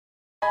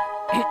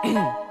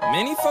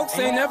Many folks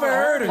ain't never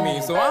heard of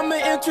me, so I'ma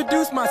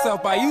introduce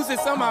myself by using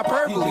some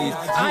hyperboles.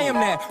 I am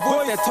that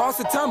voice that talks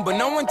a tongue, but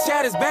no one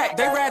chatters back.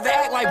 They rather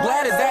act like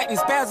bladders acting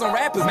spaz on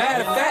rappers.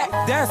 Matter of fact,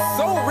 that's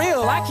so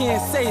real, I can't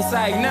say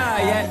psych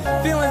nah yet.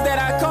 Feelings that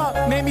I caught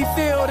made me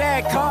feel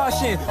that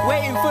caution.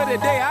 Waiting for the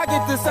day I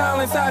get the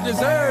silence I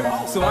deserve.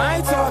 So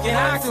I ain't talking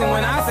oxen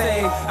when I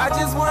say I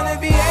just wanna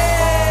be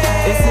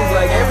here. It seems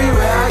like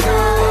everywhere I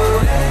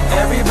go,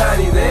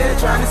 everybody there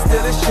trying to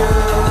steal the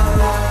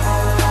show.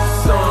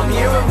 So I'm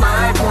here with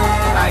my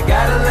plan. I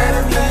gotta let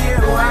him hear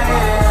who I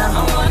am.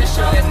 I wanna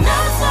show that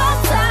now's our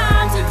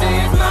time.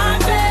 Today is my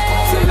day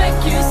to make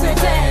you say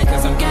dang,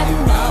 cause I'm getting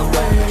my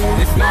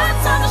way. It's my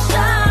time to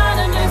shine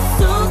and it's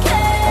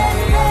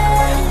okay.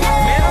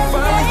 Man, I'm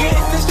finally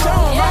getting this show.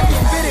 I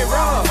can fit it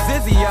raw.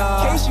 Zizzy,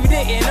 y'all. In case you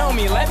didn't know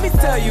me, let me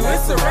tell you,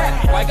 it's a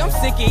rap. Like I'm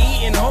sick of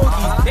eating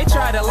hoagies. They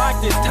try to lock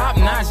this top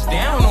notch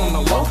down on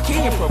the low key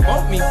and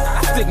provoke me.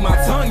 I stick my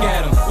tongue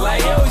at them.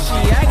 Like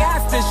Yoshi, I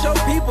got to show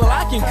people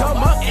I can come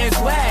up and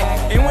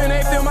swag. And when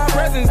they feel my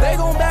presence, they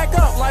gon' back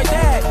up like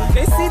that.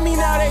 They see me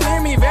now, they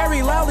hear me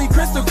very loudly,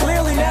 crystal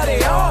clearly. Now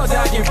they all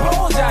jocking,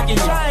 pole jocking,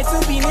 trying to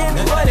be near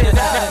me, but it's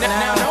not.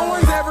 Now no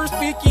one's ever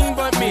speaking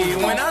but me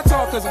when I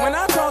talk, cause when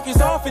I talk it's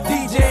all for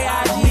DJ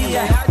IG.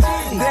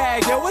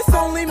 Dag, yo, it's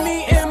only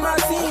me and my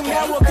team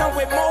that will come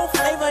with more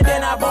flavor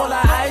than a bowl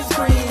of ice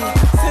cream.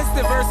 Since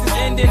the verse is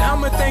ending,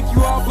 I'ma thank you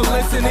all for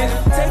listening,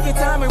 taking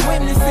time and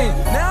witnessing.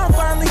 Now I'm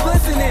finally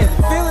glistening,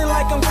 feeling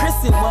like I'm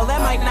christened. Well, that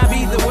might not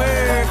be the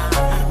word,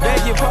 beg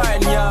your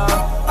pardon, y'all.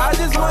 I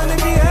just wanna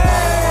be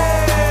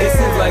heard. It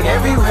seems like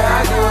everywhere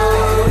I go,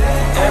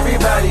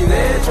 everybody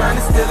there trying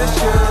to steal the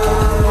show.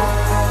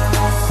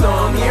 So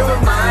I'm here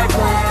with my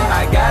plan.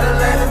 I gotta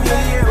let him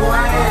hear who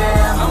I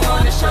am. I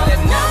wanna show that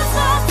now's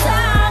our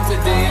time.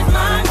 Today is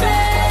my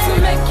day to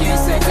make you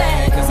say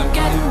dang, cause I'm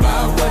getting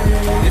my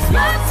way. It's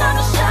my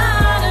time to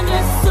shine and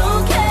it's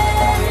okay.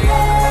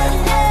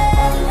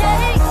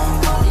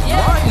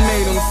 Martin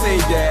made him say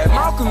that,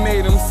 Malcolm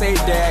made him say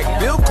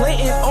that, Bill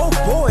Clinton, oh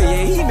boy,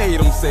 yeah, he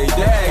made him say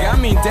dag. I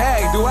mean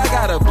dag, do I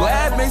gotta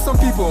blab? Make some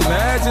people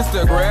mad just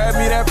to grab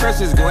me that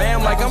precious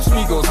glam like I'm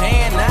Smeagol's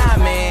hand? Nah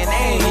man,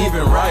 they ain't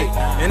even right.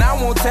 And I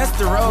won't test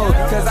the road,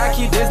 cause I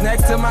keep this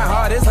next to my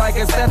heart, it's like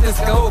a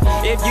stethoscope.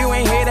 If you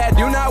ain't hear that,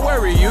 do not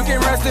worry, you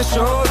can rest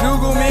assured.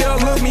 Google me or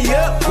look me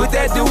up with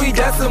that Dewey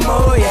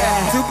Decimal,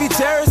 yeah. To be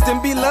cherished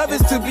and be loved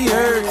is to be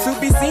heard, to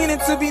be seen and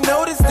to be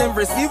noticed and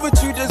receive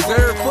what you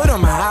deserve. Put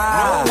them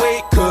high, no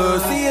wait, cause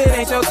see it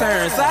ain't your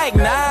turn. Psych,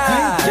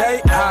 nah,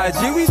 DJ,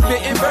 we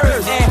spittin'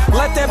 verse. And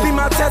let that be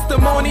my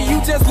testimony, you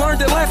just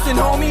learned a lesson,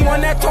 homie.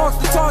 One that talks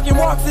the talk and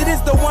walks, it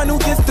is the one who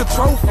gets the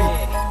trophy.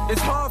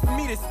 It's hard for